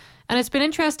 And it's been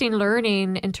interesting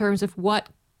learning in terms of what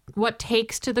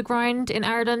takes to the ground in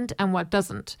Ireland and what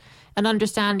doesn't, and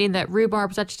understanding that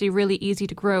rhubarb is actually really easy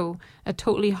to grow, a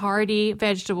totally hardy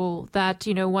vegetable that,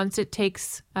 you know, once it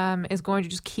takes is going to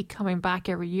just keep coming back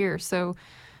every year. So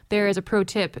there is a pro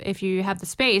tip: if you have the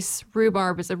space,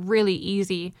 rhubarb is a really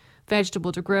easy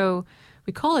vegetable to grow.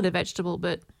 We call it a vegetable,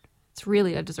 but it's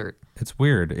really a dessert. It's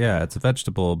weird. Yeah, it's a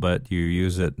vegetable, but you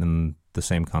use it in the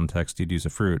same context you'd use a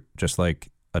fruit, just like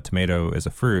a tomato is a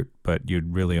fruit, but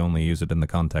you'd really only use it in the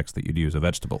context that you'd use a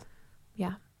vegetable.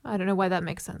 Yeah, I don't know why that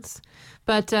makes sense.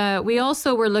 But we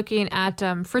also were looking at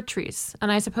fruit trees. And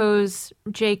I suppose,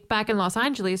 Jake, back in Los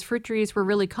Angeles, fruit trees were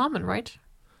really common, right?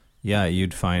 Yeah,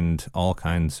 you'd find all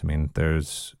kinds. I mean,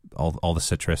 there's all the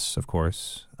citrus, of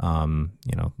course,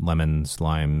 you know, lemons,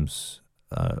 limes,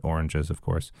 oranges, of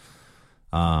course.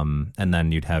 And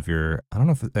then you'd have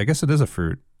I guess it is a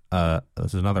fruit.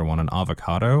 This is another one, an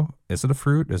avocado. Is it a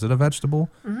fruit? Is it a vegetable?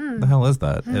 What the hell is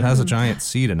that? It has a giant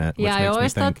seed in it. Yeah, which I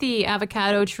always thought the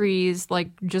avocado trees, like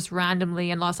just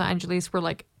randomly in Los Angeles, were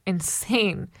like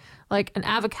insane. Like an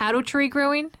avocado tree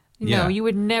growing? No, you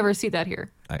would never see that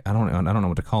here. I don't know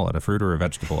what to call it, a fruit or a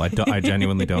vegetable. I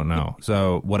genuinely don't know.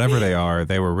 So whatever they are,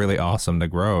 they were really awesome to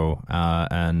grow,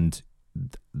 and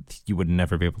you would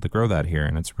never be able to grow that here,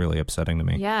 and it's really upsetting to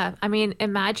me. Yeah, I mean,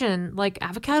 imagine, like,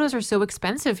 avocados are so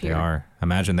expensive here. They are.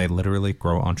 Imagine they literally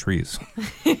grow on trees.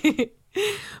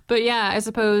 But yeah, I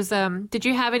suppose, did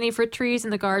you have any fruit trees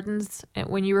in the gardens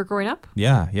when you were growing up?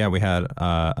 Yeah. We had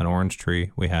an orange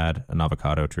tree. We had an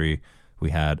avocado tree. We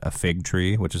had a fig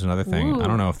tree, which is another thing. Ooh. I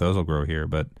don't know if those will grow here,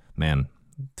 but man,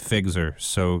 figs are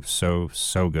so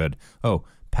good. Oh,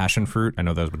 passion fruit. I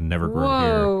know those would never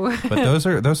grow here, but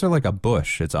those are like a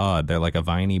bush. It's odd. They're like a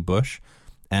viney bush,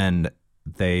 and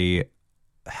they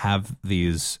have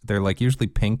these. They're like usually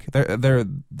pink.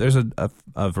 There's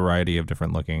a variety of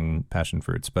different looking passion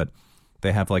fruits, but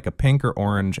they have like a pink or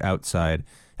orange outside,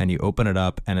 and you open it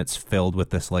up, and it's filled with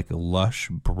this like lush,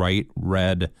 bright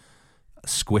red,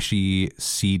 squishy,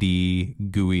 seedy,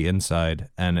 gooey inside,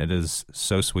 and it is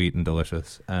so sweet and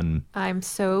delicious. And I'm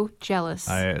so jealous.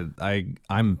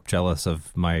 I'm jealous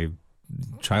of my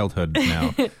childhood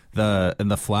now.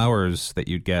 The flowers that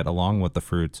you'd get along with the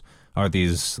fruits are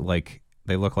these like,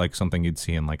 they look like something you'd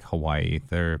see in like Hawaii.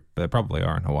 They probably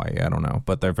are in Hawaii. I don't know,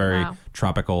 but they're very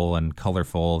tropical and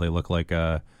colorful. They look like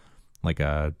a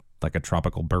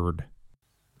tropical bird.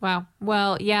 Wow.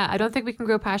 Well, yeah, I don't think we can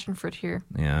grow passion fruit here.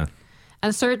 Yeah.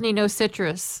 And certainly no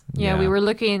citrus. Yeah, we were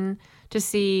looking to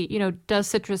see, does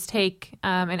citrus take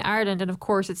in Ireland? And of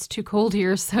course, it's too cold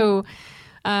here. So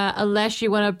unless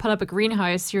you want to put up a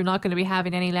greenhouse, you're not going to be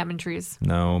having any lemon trees.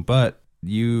 No, but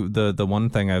the one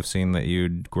thing I've seen that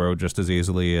you'd grow just as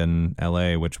easily in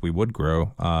LA, which we would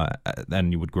grow,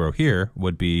 and you would grow here,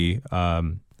 would be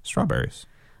strawberries.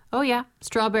 Oh, yeah.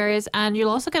 Strawberries. And you'll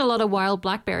also get a lot of wild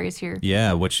blackberries here.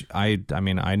 Yeah, which I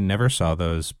mean, I never saw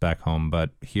those back home,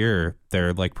 but here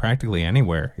they're like practically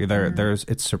anywhere.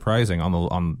 It's surprising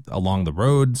along the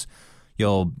roads.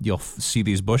 You'll see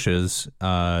these bushes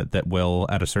that will,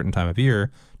 at a certain time of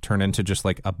year, turn into just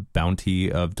like a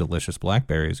bounty of delicious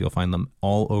blackberries. You'll find them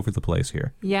all over the place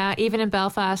here. Yeah, even in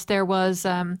Belfast, there was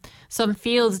some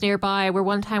fields nearby where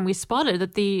one time we spotted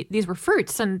that these were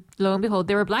fruits, and lo and behold,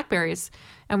 they were blackberries.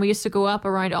 And we used to go up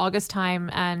around August time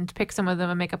and pick some of them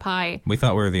and make a pie. We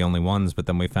thought we were the only ones, but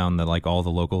then we found that like all the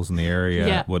locals in the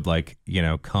area would like,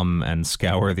 come and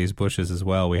scour these bushes as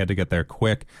well. We had to get there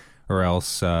quick, or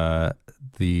else the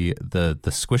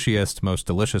squishiest, most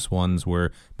delicious ones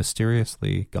were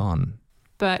mysteriously gone.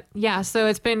 But yeah, so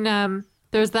it's been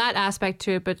there's that aspect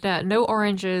to it, but no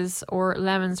oranges or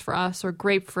lemons for us, or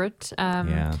grapefruit.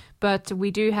 But we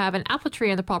do have an apple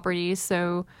tree on the property,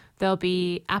 so there'll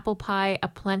be apple pie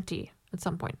aplenty at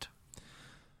some point.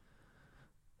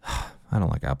 I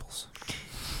don't like apples.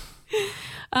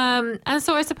 And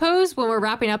so I suppose when we're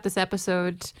wrapping up this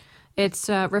episode, it's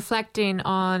reflecting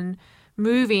on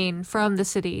moving from the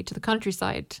city to the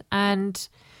countryside. And,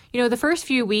 the first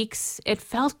few weeks, it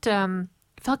felt kind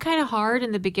of hard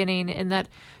in the beginning, in that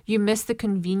you miss the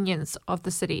convenience of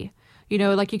the city.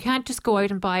 Like you can't just go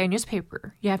out and buy a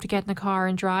newspaper. You have to get in a car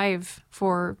and drive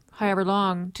for however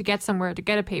long to get somewhere to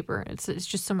get a paper. It's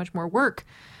just so much more work.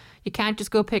 You can't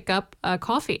just go pick up a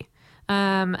coffee.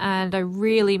 And I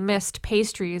really missed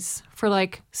pastries. For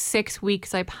like 6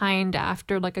 weeks, I pined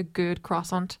after like a good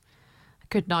croissant.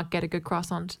 Could not get a good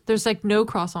croissant. There's like no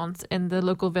croissants in the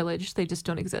local village. They just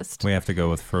don't exist. We have to go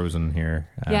with frozen here.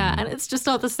 Yeah, and it's just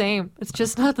not the same. It's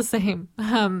just not the same.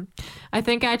 I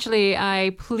think actually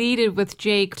I pleaded with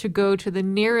Jake to go to the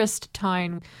nearest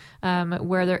town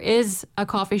where there is a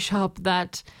coffee shop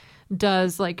that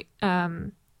does like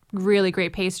really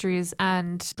great pastries,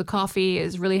 and the coffee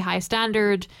is really high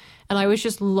standard. And I was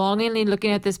just longingly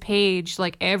looking at this page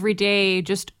like every day,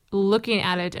 just looking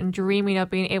at it and dreaming of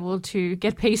being able to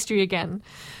get pastry again.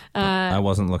 I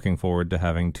wasn't looking forward to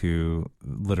having to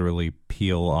literally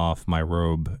peel off my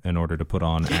robe in order to put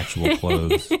on actual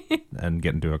clothes and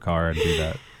get into a car and do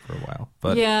that for a while.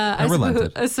 But yeah,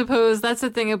 relented. I suppose that's the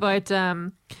thing about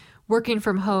working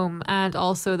from home, and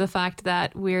also the fact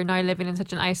that we're now living in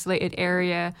such an isolated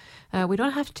area. We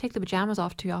don't have to take the pajamas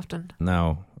off too often.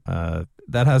 No.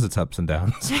 That has its ups and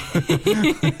downs.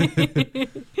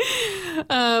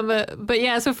 But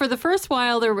yeah, so for the first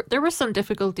while, there were some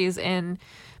difficulties in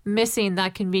missing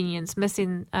that convenience,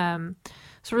 missing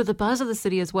sort of the buzz of the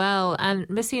city as well, and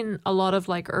missing a lot of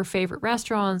like our favorite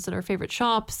restaurants and our favorite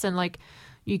shops. And like,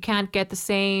 you can't get the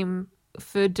same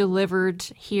food delivered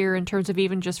here in terms of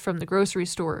even just from the grocery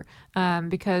store,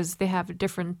 because they have a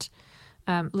different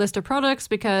list of products,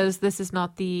 because this is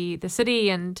not the city,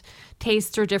 and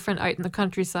tastes are different out in the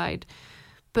countryside.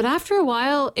 But after a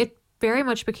while, it very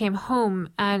much became home,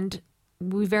 and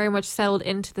we very much settled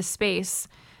into the space.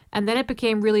 And then it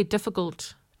became really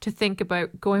difficult to think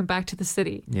about going back to the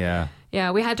city. Yeah.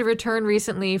 Yeah, we had to return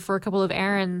recently for a couple of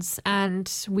errands,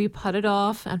 and we put it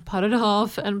off and put it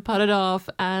off and put it off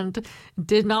and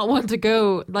did not want to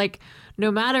go. Like,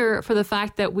 no matter for the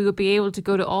fact that we would be able to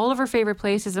go to all of our favorite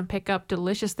places and pick up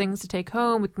delicious things to take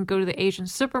home. We can go to the Asian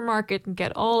supermarket and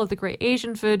get all of the great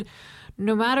Asian food.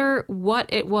 No matter what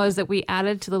it was that we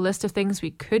added to the list of things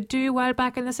we could do while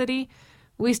back in the city,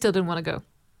 we still didn't want to go.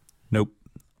 Nope.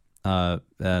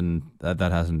 And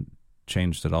that hasn't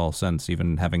changed at all since.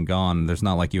 Even having gone, there's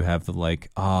not like you have the like,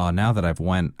 now that I've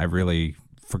went, I really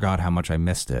forgot how much I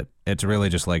missed it. It's really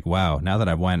just like, wow, now that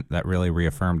I went, that really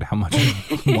reaffirmed how much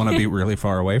I want to be really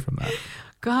far away from that.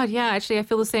 God, yeah, actually, I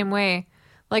feel the same way.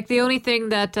 Like, the only thing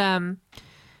that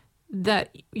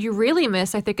that you really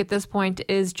miss, I think, at this point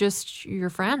is just your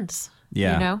friends.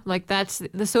 Yeah. You know, like, that's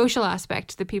the social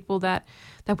aspect, the people that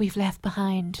we've left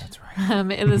behind. That's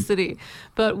right. In the city.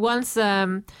 But once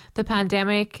the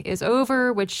pandemic is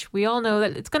over, which we all know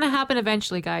that it's going to happen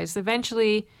eventually, guys.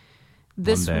 Eventually,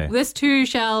 this too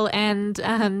shall end,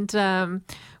 and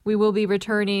we will be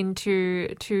returning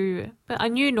to a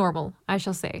new normal, I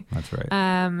shall say. That's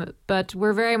right. But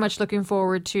we're very much looking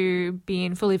forward to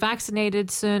being fully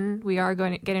vaccinated soon. We are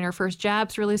getting our first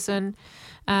jabs really soon.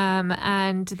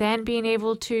 And then being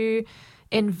able to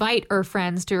invite our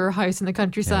friends to our house in the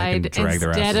countryside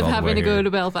instead of having to go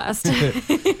to Belfast.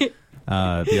 The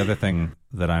other thing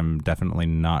that I'm definitely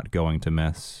not going to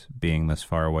miss being this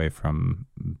far away from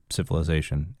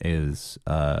civilization is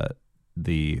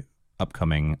the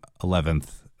upcoming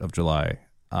 11th of July.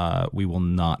 We will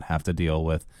not have to deal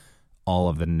with all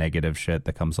of the negative shit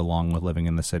that comes along with living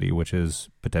in the city, which is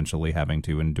potentially having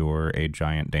to endure a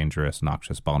giant, dangerous,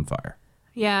 noxious bonfire.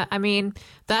 Yeah, I mean,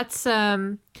 that's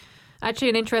actually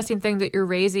an interesting thing that you're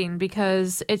raising,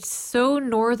 because it's so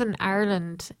Northern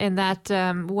Ireland in that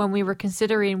when we were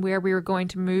considering where we were going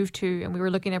to move to and we were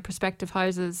looking at prospective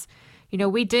houses, you know,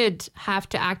 we did have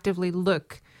to actively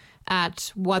look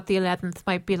at what the 11th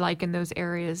might be like in those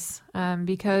areas,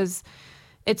 because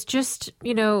it's just,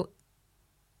 you know,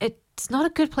 it's not a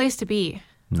good place to be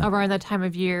around that time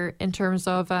of year in terms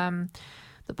of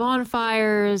the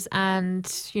bonfires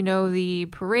and, you know, the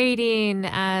parading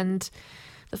and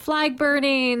the flag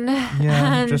burning.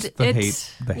 Yeah, and just the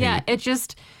hate. Yeah,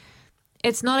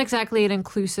 it's not exactly an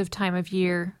inclusive time of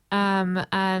year.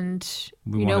 And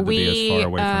we wanted to be as far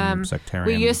away from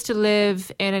sectarian. We used to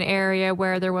live in an area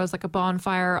where there was like a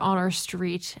bonfire on our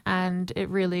street, and it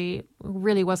really,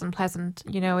 really wasn't pleasant.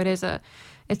 You know, it's a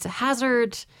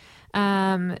hazard.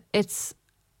 It's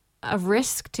a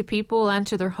risk to people and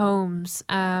to their homes.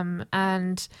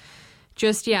 And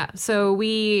just, so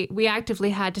we actively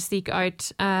had to seek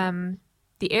out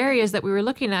the areas that we were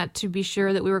looking at to be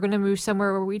sure that we were going to move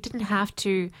somewhere where we didn't have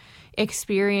to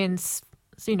experience,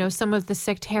 you know, some of the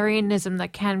sectarianism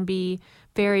that can be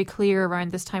very clear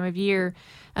around this time of year,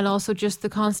 and also just the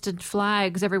constant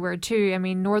flags everywhere too. I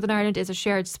mean, Northern Ireland is a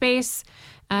shared space,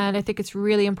 and I think it's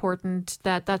really important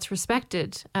that that's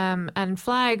respected. And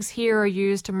flags here are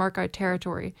used to mark out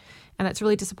territory, and it's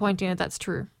really disappointing that that's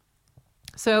true.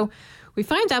 So we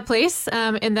found that place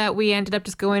in that we ended up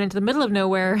just going into the middle of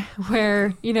nowhere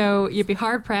where, you know, you'd be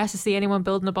hard pressed to see anyone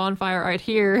building a bonfire out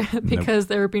here because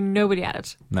there would be nobody at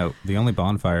it. No, the only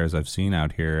bonfires I've seen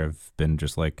out here have been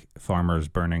just like farmers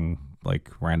burning like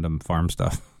random farm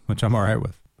stuff, which I'm all right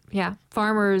with. Yeah,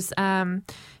 farmers. We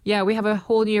have a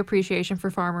whole new appreciation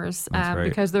for farmers right.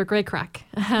 because they're great crack,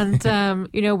 and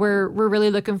you know, we're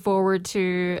really looking forward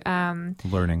to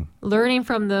learning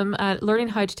from them, learning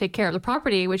how to take care of the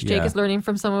property, which Jake is learning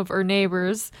from some of our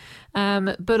neighbours,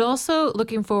 but also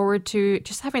looking forward to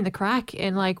just having the crack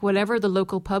in like whatever the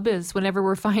local pub is whenever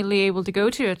we're finally able to go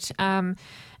to it, and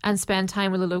spend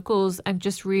time with the locals and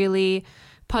just really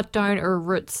put down our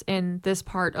roots in this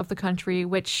part of the country,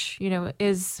 which, you know,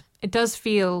 it does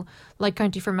feel like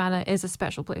County Fermanagh is a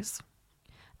special place.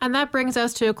 And that brings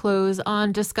us to a close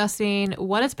on discussing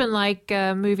what it's been like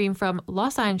moving from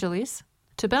Los Angeles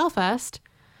to Belfast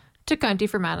to County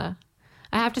Fermanagh.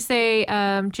 I have to say,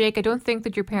 Jake, I don't think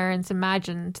that your parents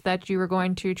imagined that you were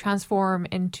going to transform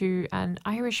into an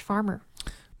Irish farmer.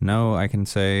 No, I can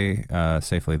say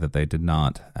safely that they did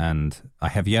not, and I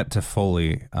have yet to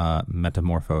fully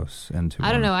metamorphose into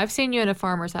I don't know, I've seen you in a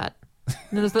farmer's hat. You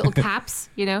know, those little caps,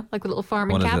 you know, like the little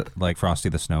farming cap. What is it, like Frosty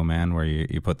the Snowman, where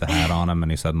you put the hat on him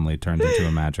and he suddenly turns into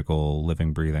a magical,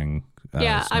 living, breathing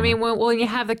yeah, snowman. I mean, when you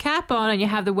have the cap on and you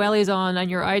have the wellies on and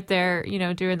you're out there, you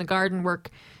know, doing the garden work,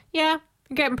 yeah,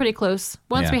 you're getting pretty close.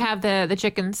 Once we have the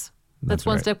chickens, that's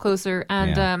one step closer.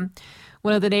 And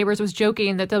one of the neighbors was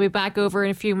joking that they'll be back over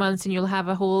in a few months and you'll have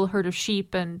a whole herd of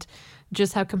sheep and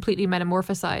just have completely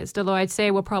metamorphosized. Although I'd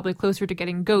say we're probably closer to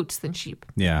getting goats than sheep.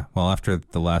 Yeah, well, after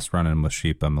the last run-in with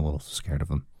sheep, I'm a little scared of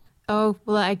them. Oh,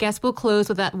 well, I guess we'll close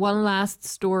with that one last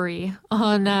story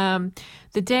on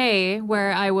the day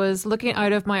where I was looking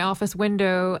out of my office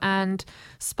window and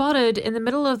spotted in the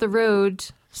middle of the road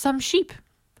some sheep.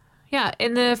 Yeah,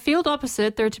 in the field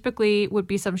opposite, there typically would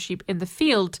be some sheep in the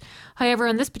field. However,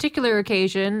 on this particular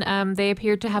occasion, they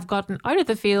appeared to have gotten out of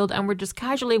the field and were just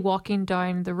casually walking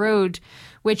down the road,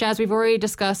 which, as we've already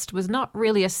discussed, was not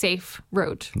really a safe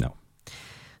road. No.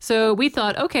 So we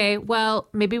thought, okay, well,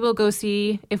 maybe we'll go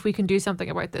see if we can do something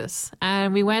about this.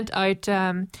 And we went out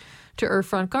to our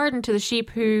front garden to the sheep,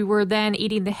 who were then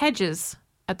eating the hedges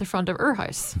at the front of our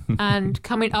house. And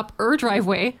coming up our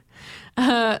driveway,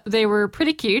 they were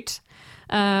pretty cute,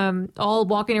 all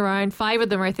walking around, 5 of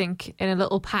them, I think, in a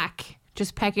little pack,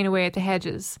 just pecking away at the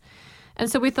hedges. And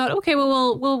so we thought, okay,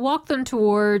 well, we'll walk them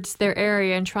towards their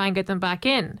area and try and get them back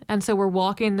in. And so we're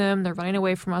walking them. They're running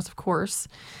away from us, of course,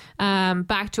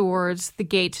 back towards the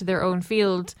gate to their own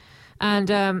field.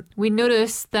 And we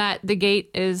noticed that the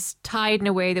gate is tied in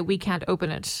a way that we can't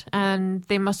open it. And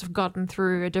they must have gotten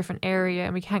through a different area,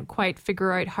 and we can't quite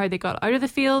figure out how they got out of the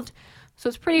field. So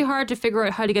it's pretty hard to figure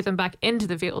out how to get them back into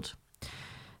the field.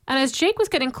 And as Jake was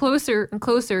getting closer and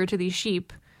closer to these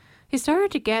sheep, he started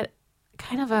to get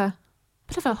kind of a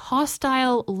bit of a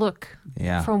hostile look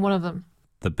from one of them.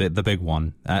 The big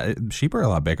one. Sheep are a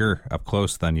lot bigger up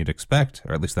close than you'd expect,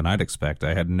 or at least than I'd expect.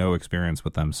 I had no experience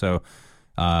with them. So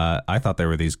I thought they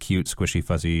were these cute, squishy,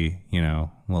 fuzzy,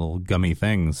 little gummy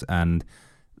things. And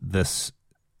this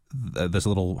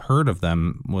little herd of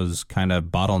them was kind of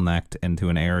bottlenecked into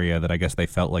an area that I guess they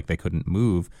felt like they couldn't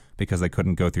move because they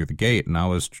couldn't go through the gate. And I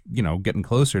was, getting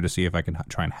closer to see if I could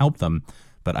try and help them.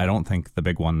 But I don't think the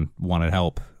big one wanted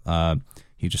help.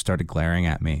 He just started glaring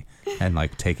at me and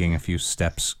taking a few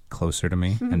steps closer to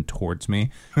me and towards me.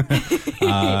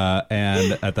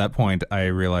 And at that point, I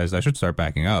realized I should start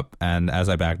backing up. And as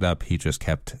I backed up, he just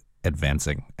kept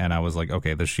advancing. And I was like,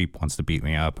 okay, the sheep wants to beat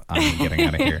me up. I'm getting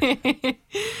out of here.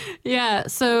 Yeah,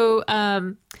 so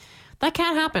that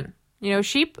can't happen.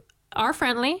 Sheep are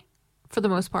friendly for the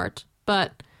most part.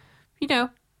 But,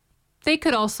 they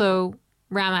could also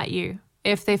ram at you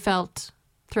if they felt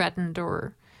threatened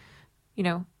or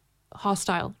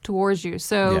hostile towards you.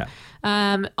 So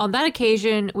on that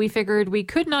occasion, we figured we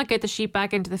could not get the sheep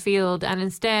back into the field. And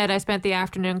instead, I spent the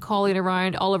afternoon calling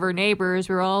around all of our neighbors.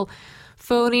 We were all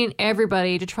phoning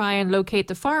everybody to try and locate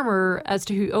the farmer as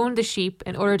to who owned the sheep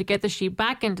in order to get the sheep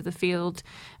back into the field.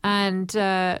 And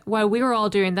while we were all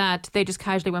doing that, they just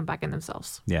casually went back in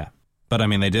themselves. Yeah. But I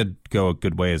mean, they did go a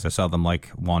good ways. I saw them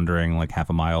wandering half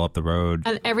a mile up the road.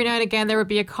 And every now and again, there would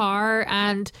be a car,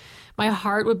 and my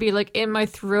heart would be in my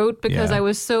throat because I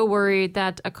was so worried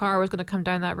that a car was going to come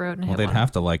down that road and hit they'd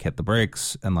have to hit the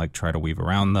brakes and try to weave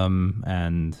around them.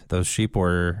 And those sheep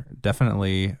were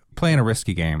definitely playing a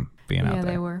risky game being out there.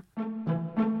 Yeah, they were.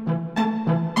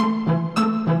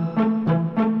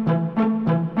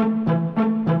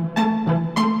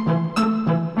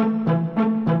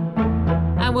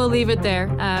 We'll leave it there.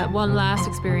 One last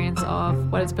experience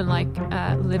of what it's been like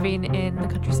living in the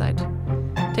countryside.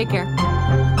 Take care.